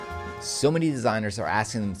So many designers are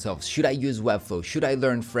asking themselves, should I use Webflow? Should I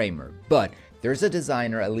learn Framer? But there's a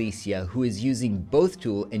designer, Alessia, who is using both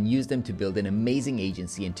tools and used them to build an amazing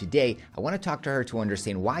agency. And today, I want to talk to her to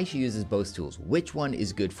understand why she uses both tools, which one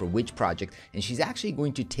is good for which project. And she's actually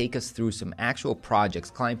going to take us through some actual projects,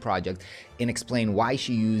 client projects, and explain why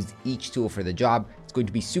she used each tool for the job. It's going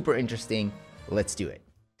to be super interesting. Let's do it.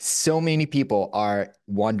 So many people are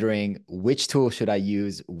wondering which tool should I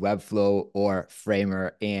use, Webflow or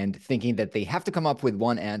Framer, and thinking that they have to come up with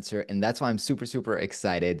one answer. And that's why I'm super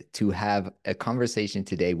excited to have a conversation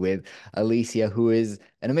today with Alessia, who is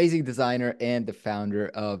an amazing designer and the founder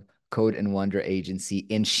of Code and Wonder Agency.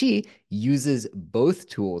 And she uses both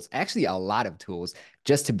tools, actually a lot of tools,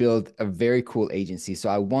 just to build a very cool agency. So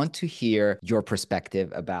I want to hear your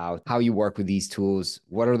perspective about how you work with these tools.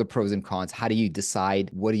 What are the pros and cons? How do you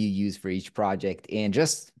decide what do you use for each project? And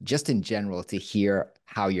just in general, to hear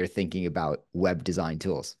how you're thinking about web design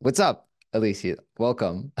tools. What's up, Alessia?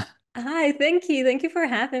 Welcome. Hi, thank you. Thank you for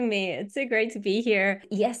having me. It's so great to be here.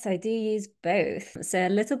 Yes, I do use both. So a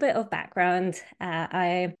little bit of background.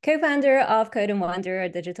 I'm co-founder of Code and Wonder, a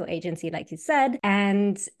digital agency, like you said.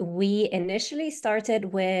 And we initially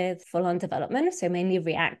started with full-on development, so mainly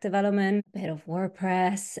React development, a bit of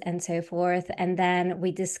WordPress and so forth. And then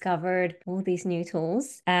we discovered all these new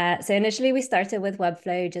tools. So initially we started with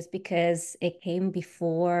Webflow just because it came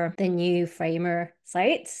before the new Framer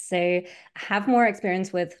site. So I have more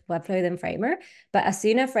experience with Webflow than Framer, but as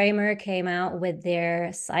soon as Framer came out with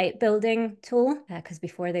their site building tool, because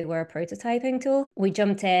before they were a prototyping tool, we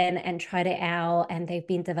jumped in and tried it out, and they've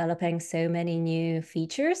been developing so many new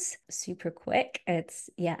features super quick. It's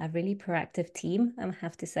a really proactive team, I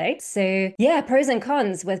have to say. So pros and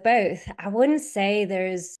cons with both. I wouldn't say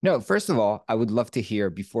there's... No, first of all, I would love to hear,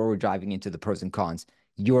 before we're diving into the pros and cons,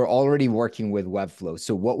 you're already working with Webflow.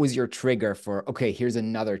 So what was your trigger for, okay, here's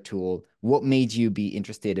another tool? What made you be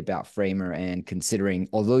interested about Framer and considering,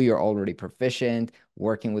 although you're already proficient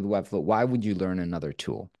working with Webflow, why would you learn another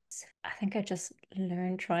tool? I think I just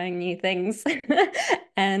learned trying new things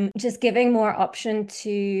and just giving more option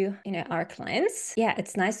to, our clients. Yeah,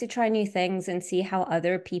 it's nice to try new things and see how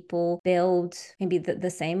other people build maybe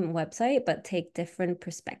the same website, but take different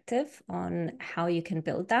perspective on how you can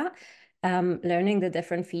build that. Learning the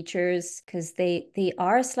different features, because they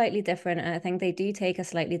are slightly different, and I think they do take a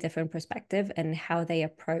slightly different perspective in how they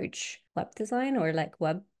approach web design or like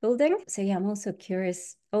web building. So I'm also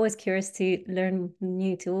always curious to learn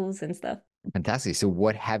new tools and stuff. Fantastic. So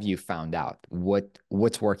what have you found out?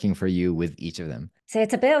 What's working for you with each of them? So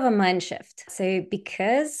it's a bit of a mind shift. So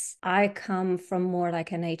because I come from more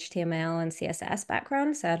like an HTML and CSS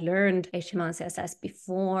background, so I learned HTML and CSS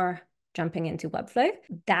before jumping into Webflow,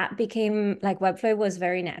 that became like Webflow was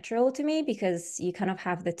very natural to me because you kind of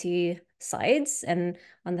have the two sides, and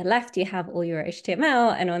on the left you have all your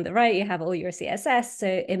HTML and on the right you have all your CSS.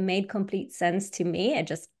 So it made complete sense to me. It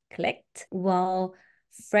just clicked. Well,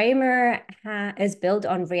 Framer is built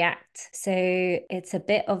on React. So it's a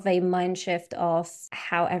bit of a mind shift of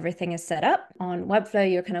how everything is set up. On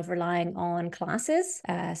Webflow, you're kind of relying on classes.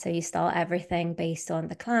 So you start everything based on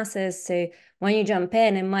the classes. So when you jump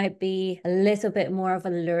in, it might be a little bit more of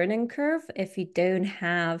a learning curve if you don't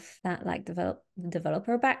have that like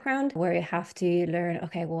developer background, where you have to learn,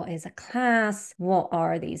 okay, what is a class? What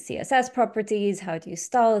are these CSS properties? How do you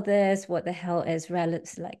style this? What the hell is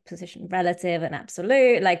position relative and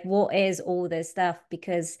absolute? Like, what is all this stuff?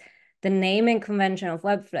 Because the naming convention of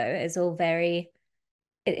Webflow is all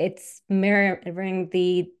it's mirroring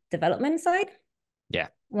the development side. Yeah,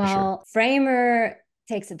 While sure. Framer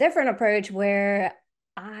takes a different approach, where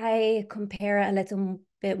I compare a little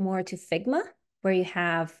bit more to Figma, where you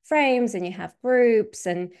have frames and you have groups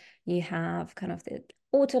and you have kind of the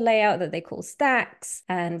auto layout that they call stacks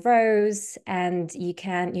and rows, and you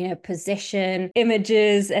can, position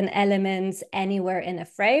images and elements anywhere in a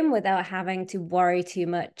frame without having to worry too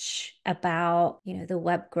much about, the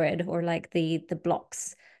web grid or like the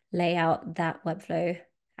blocks layout that Webflow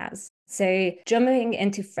has. So jumping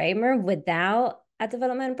into Framer without a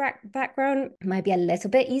development background might be a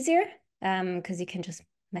little bit easier, because you can just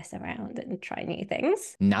mess around and try new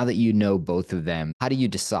things. Now that you know both of them, how do you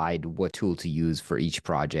decide what tool to use for each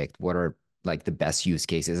project? What are like the best use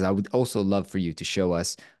cases? I would also love for you to show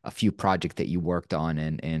us a few projects that you worked on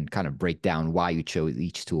and kind of break down why you chose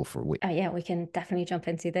each tool for which. Yeah, we can definitely jump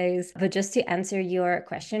into those. But just to answer your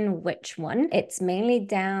question, which one? It's mainly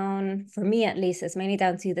down, for me at least, it's mainly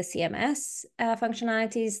down to the CMS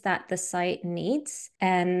functionalities that the site needs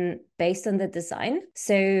and based on the design.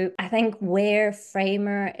 So I think where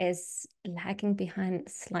Framer is lagging behind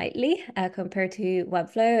slightly compared to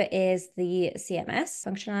Webflow is the CMS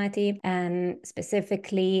functionality, and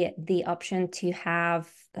specifically the option to have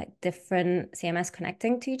like different CMS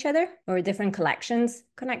connecting to each other or different collections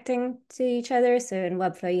connecting to each other. So in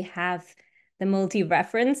Webflow, you have the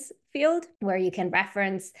multi-reference field where you can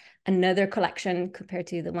reference another collection compared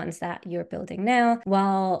to the ones that you're building now,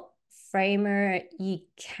 while Framer, you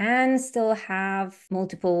can still have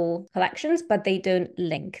multiple collections, but they don't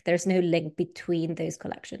link. There's no link between those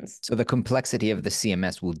collections. So the complexity of the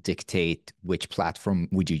CMS will dictate which platform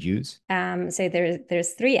would you use? So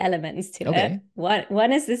there's three elements to Okay. it.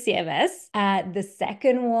 One is the CMS. The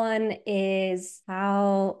second one is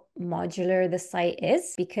how modular the site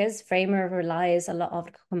is, because Framer relies a lot of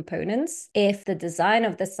components. If the design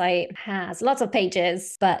of the site has lots of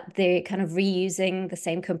pages, but they're kind of reusing the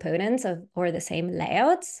same components or the same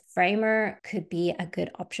layouts, Framer could be a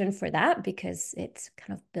good option for that because it's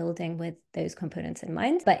kind of building with those components in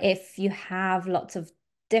mind. But if you have lots of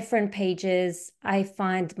different pages, I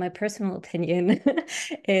find, my personal opinion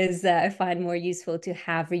is that I find more useful to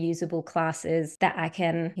have reusable classes that I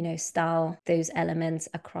can, style those elements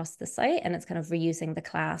across the site, and it's kind of reusing the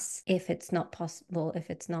class if it's not possible, if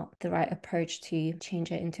it's not the right approach to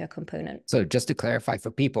change it into a component. So just to clarify for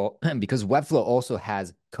people, because Webflow also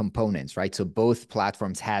has components, right? So both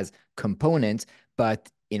platforms has components, but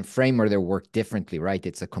in Framer, they work differently, right?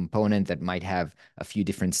 It's a component that might have a few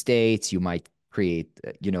different states. You might create,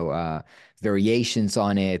 variations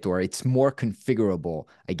on it, or it's more configurable,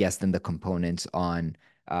 I guess, than the components on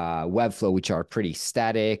Webflow, which are pretty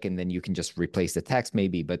static, and then you can just replace the text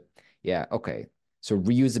maybe. But yeah, okay. So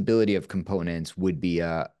reusability of components would be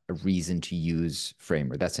a reason to use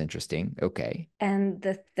Framer. That's interesting. Okay. And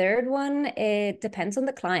the third one, it depends on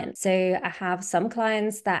the client. So I have some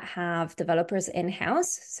clients that have developers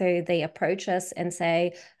in-house. So they approach us and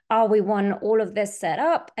say, oh, we want all of this set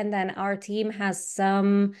up. And then our team has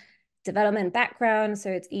some development background, so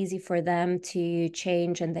it's easy for them to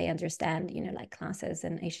change and they understand, like classes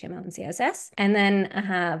and HTML and CSS. And then I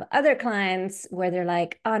have other clients where they're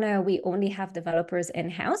like, oh no, we only have developers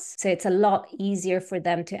in-house. So it's a lot easier for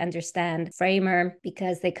them to understand Framer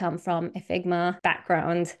because they come from a Figma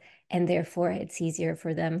background, and therefore it's easier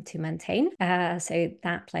for them to maintain. So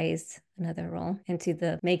that plays another role into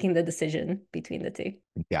the making the decision between the two.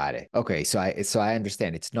 Got it. Okay, so I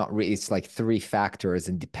understand. It's not really, it's like three factors,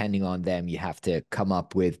 and depending on them, you have to come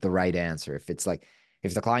up with the right answer. If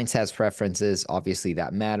the client has preferences, obviously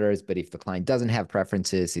that matters. But if the client doesn't have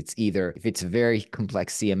preferences, it's either, if it's a very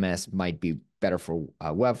complex CMS, might be better for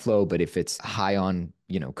Webflow, but if it's high on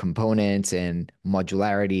components and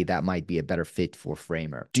modularity, that might be a better fit for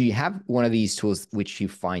Framer. Do you have one of these tools which you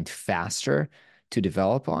find faster to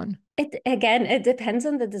develop on? It depends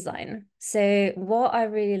on the design. So what I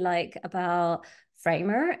really like about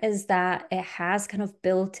Framer is that it has kind of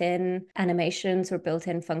built-in animations or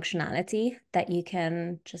built-in functionality that you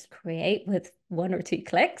can just create with one or two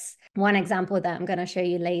clicks. One example that I'm going to show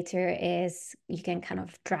you later is you can kind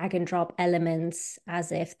of drag and drop elements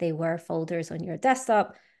as if they were folders on your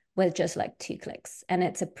desktop with just like two clicks. And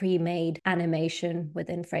it's a pre-made animation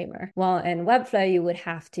within Framer. While in Webflow, you would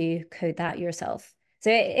have to code that yourself. So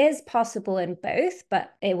it is possible in both,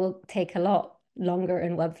 but it will take a lot longer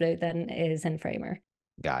in Webflow than it is in Framer.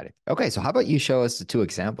 Got it. Okay, so how about you show us the two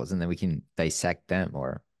examples and then we can dissect them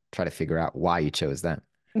or try to figure out why you chose them.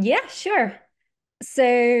 Yeah, sure.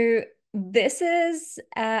 So this is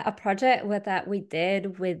a project that we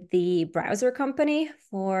did with the browser company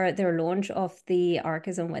for their launch of the Arc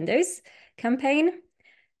on Windows campaign.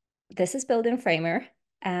 This is built in Framer,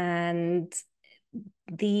 and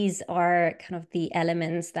these are kind of the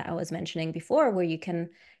elements that I was mentioning before, where you can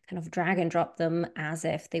kind of drag and drop them as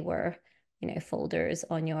if they were, folders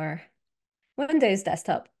on your Windows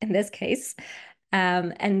desktop in this case.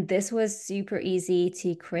 And this was super easy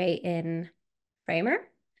to create in Framer,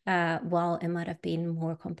 while it might have been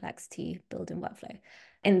more complex to build in Webflow.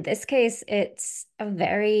 In this case, it's a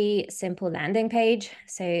very simple landing page,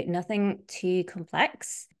 so nothing too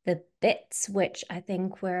complex. The bits which I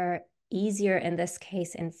think were easier in this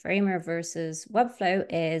case in Framer versus Webflow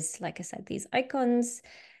is, like I said, these icons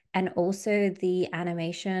and also the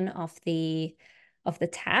animation of the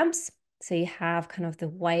tabs. So you have kind of the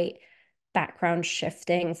white background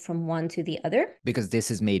shifting from one to the other. Because this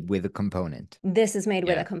is made with a component. This is made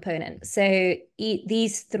with a component. So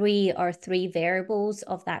these three are three variables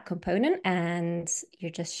of that component, and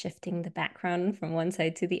you're just shifting the background from one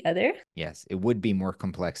side to the other. Yes, it would be more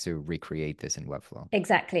complex to recreate this in Webflow.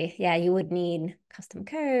 Exactly. Yeah, you would need custom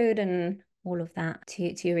code and all of that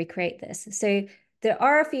to recreate this. So There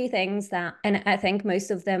are a few things that, and I think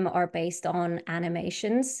most of them are based on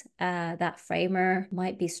animations. That Framer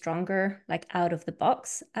might be stronger, like out of the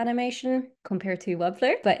box animation compared to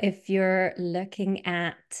Webflow. But if you're looking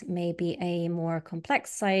at maybe a more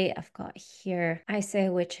complex site, I've got here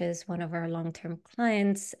ISO, which is one of our long-term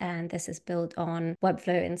clients, and this is built on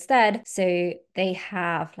Webflow instead. So they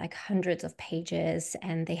have like hundreds of pages,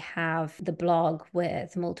 and they have the blog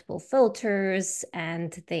with multiple filters,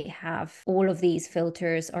 and they have all of these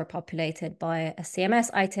filters are populated by a CMS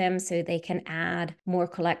item, so they can add more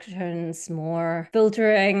collections, more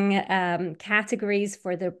filtering categories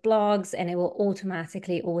for their blogs, and it will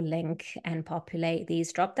automatically all link and populate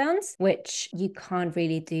these dropdowns, which you can't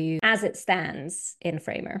really do as it stands in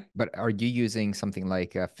Framer. But are you using something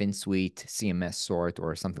like a FinSuite CMS sort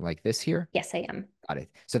or something like this here? Yes, I am. Got it.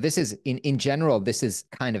 So this is in general, this is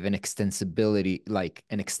kind of an extensibility, like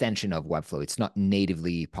an extension of Webflow. It's not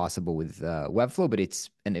natively possible with Webflow, but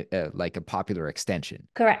it's like a popular extension.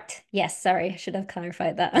 Correct. Yes. Sorry, I should have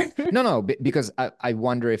clarified that. No, because I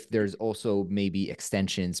wonder if there's also maybe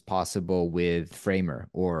extensions possible with Framer,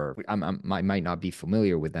 or I might not be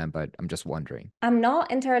familiar with them, but I'm just wondering. I'm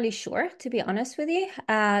not entirely sure, to be honest with you.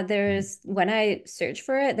 When I searched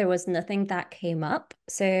for it, there was nothing that came up.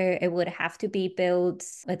 So it would have to be built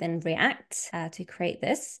within React to create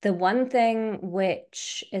this. The one thing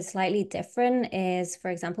which is slightly different is,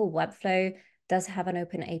 for example, Webflow does have an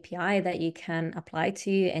open API that you can apply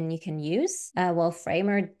to and you can use, while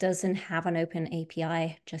Framer doesn't have an open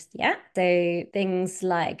API just yet. So things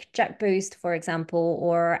like JetBoost, for example,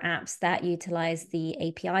 or apps that utilize the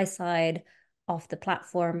API side of the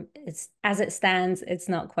platform, as it stands, it's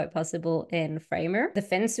not quite possible in Framer. The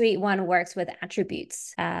FinSuite one works with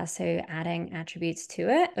attributes, so adding attributes to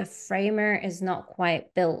it. But Framer is not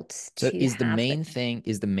quite built So to is the have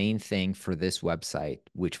main thing for this website,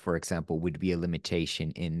 which for example would be a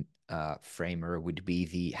limitation in Framer, would be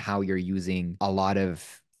the how you're using a lot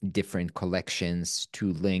of different collections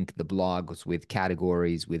to link the blogs with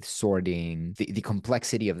categories, with sorting. The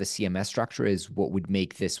complexity of the CMS structure is what would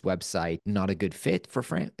make this website not a good fit for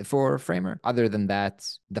Framer. Other than that,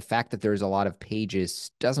 the fact that there's a lot of pages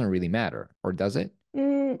doesn't really matter, or does it?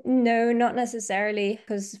 No, not necessarily,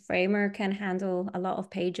 because Framer can handle a lot of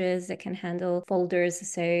pages. It can handle folders,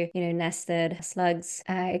 so, nested slugs.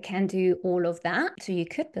 It can do all of that. So you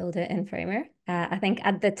could build it in Framer. I think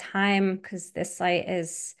at the time, because this site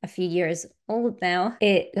is a few years old now,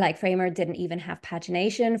 Framer didn't even have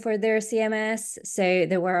pagination for their CMS. So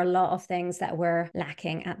there were a lot of things that were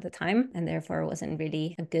lacking at the time, and therefore it wasn't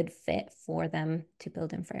really a good fit for them to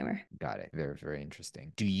build in Framer. Got it. Very, very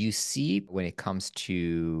interesting. Do you see when it comes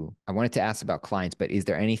to, I wanted to ask about clients, but is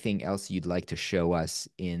there anything else you'd like to show us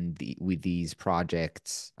with these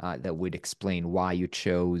projects that would explain why you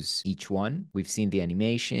chose each one? We've seen the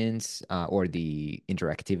animations or the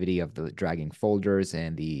interactivity of the dragging folders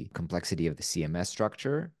and the complexity of the CMS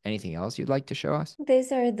structure. Anything else you'd like to show us?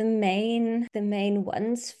 Those are the main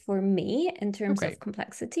ones for me in terms Okay. of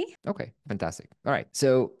complexity. Okay, fantastic. All right.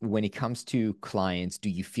 So when it comes to clients, do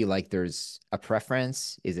you feel like there's a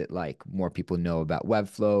preference? Is it like more people know about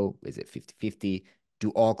Webflow? Is it 50-50? Do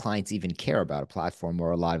all clients even care about a platform,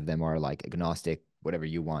 or a lot of them are like agnostic, whatever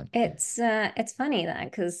you want? It's funny that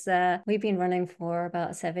because we've been running for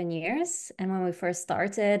about 7 years, and when we first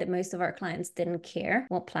started, most of our clients didn't care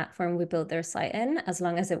what platform we built their site in, as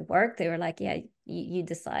long as it worked. They were like, "Yeah, you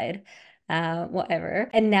decide." Whatever.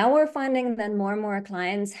 And now we're finding that more and more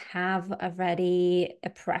clients have already a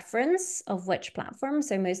preference of which platform.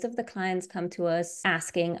 So most of the clients come to us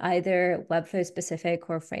asking either Webflow specific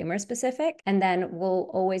or Framer specific. And then we'll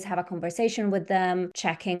always have a conversation with them,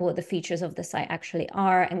 checking what the features of the site actually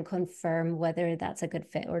are and confirm whether that's a good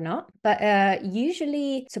fit or not. But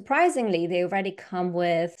usually, surprisingly, they already come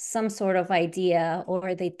with some sort of idea,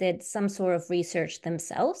 or they did some sort of research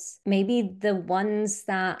themselves. Maybe the ones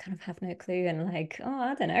that kind of have no clue and like, oh,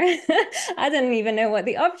 I don't know. I don't even know what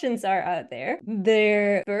the options are out there.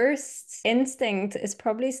 Their first instinct is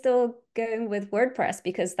probably still going with WordPress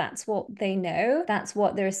because that's what they know. That's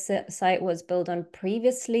what their site was built on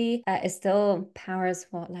previously. It still powers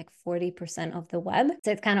like 40% of the web.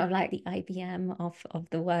 So it's kind of like the IBM of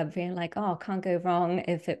the web, being like, oh, can't go wrong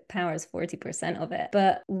if it powers 40% of it.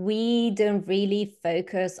 But we don't really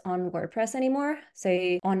focus on WordPress anymore.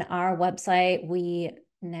 So on our website, we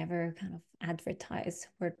never kind of advertise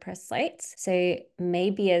WordPress sites. So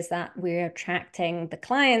maybe as that we're attracting the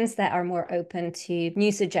clients that are more open to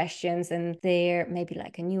new suggestions, and they're maybe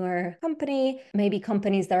like a newer company, maybe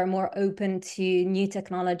companies that are more open to new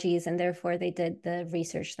technologies, and therefore they did the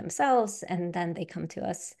research themselves and then they come to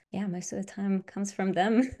us. Yeah, most of the time comes from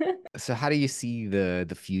them. So how do you see the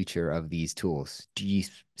future of these tools? Do you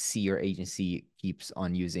see your agency keeps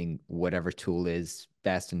on using whatever tool is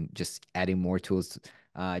best and just adding more tools?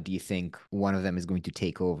 Do you think one of them is going to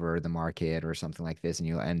take over the market or something like this, and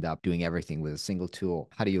you'll end up doing everything with a single tool?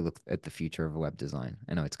 How do you look at the future of web design?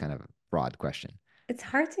 I know it's kind of a broad question. It's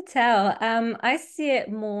hard to tell. I see it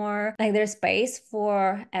more like there's space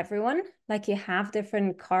for everyone. Like you have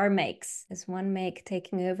different car makes. Is one make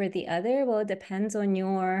taking over the other? Well, it depends on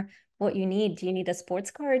your what you need. Do you need a sports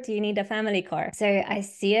car? Do you need a family car? So I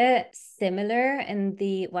see it similar in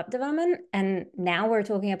the web development. And now we're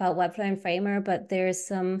talking about Webflow and Framer, but there's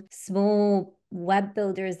some small web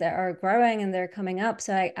builders that are growing and they're coming up.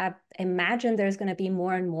 So I imagine there's going to be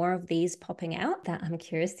more and more of these popping out that I'm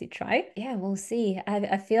curious to try. Yeah, we'll see.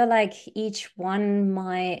 I feel like each one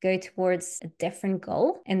might go towards a different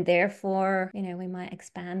goal, and therefore, we might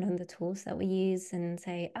expand on the tools that we use and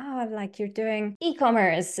say, oh, like you're doing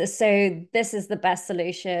e-commerce, so this is the best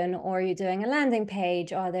solution, or you're doing a landing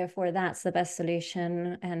page, oh, therefore that's the best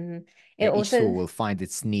solution. And it Yeah, each tool also will find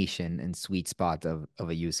its niche and sweet spot of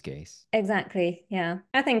a use case. exactly. Yeah,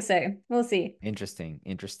 I think so. We'll see. Interesting,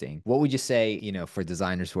 interesting. What would you say, for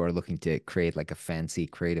designers who are looking to create like a fancy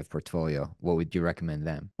creative portfolio? What would you recommend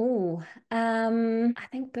them? Oh, I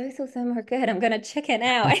think both of them are good. I'm gonna check it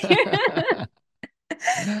out.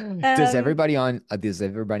 Um, Does everybody on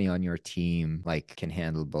your team like can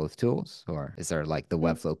handle both tools, or is there like the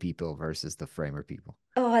Webflow people versus the Framer people?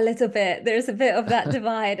 oh, a little bit. There's a bit of that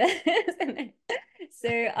divide. Isn't it? So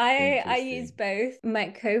I use Interesting. both. My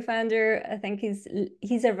co-founder, I think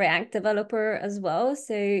he's a React developer as well.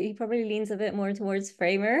 So he probably leans a bit more towards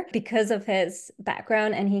Framer because of his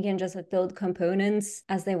background, and he can just like build components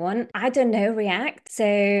as they want. I don't know React.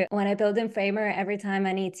 So when I build in Framer, every time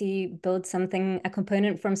I need to build something, a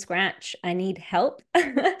component from scratch, I need help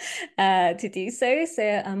to do so.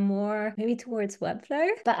 So I'm more maybe towards Webflow.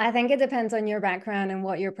 But I think it depends on your background and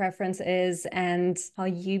what your preference is and how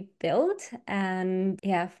you build. And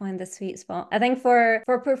yeah, find the sweet spot. I think for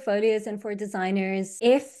portfolios and for designers,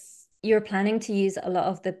 if you're planning to use a lot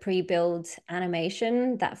of the pre-built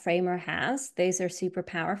animation that Framer has, those are super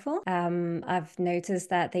powerful. I've noticed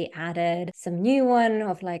that they added some new one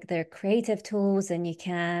of like their creative tools, and you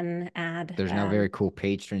can add There's now very cool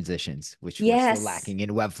page transitions, which we're still yes. lacking in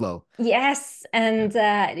Webflow. Yes, Yeah.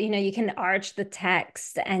 and you can arch the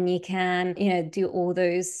text, and you can, do all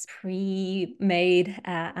those pre-made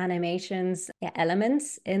animations, yeah,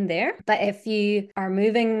 elements in there. But if you are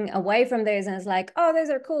moving away from those and it's like, oh, those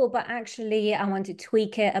are cool, but actually I want to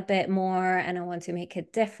tweak it a bit more and I want to make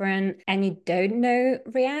it different, and you don't know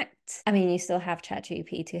React, I mean, you still have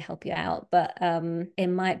ChatGPT to help you out, but it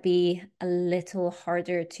might be a little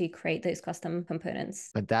harder to create those custom components.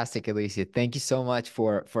 Fantastic, Alicia. Thank you so much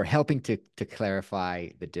for helping to clarify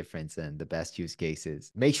the difference and the best use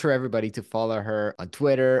cases. Make sure everybody to follow her on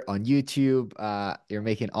Twitter, on YouTube. You're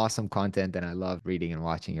making awesome content, and I love reading and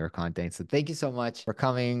watching your content. So thank you so much for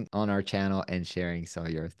coming on our channel and sharing some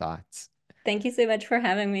of your thoughts. Thank you so much for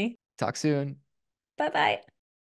having me. Talk soon. Bye bye.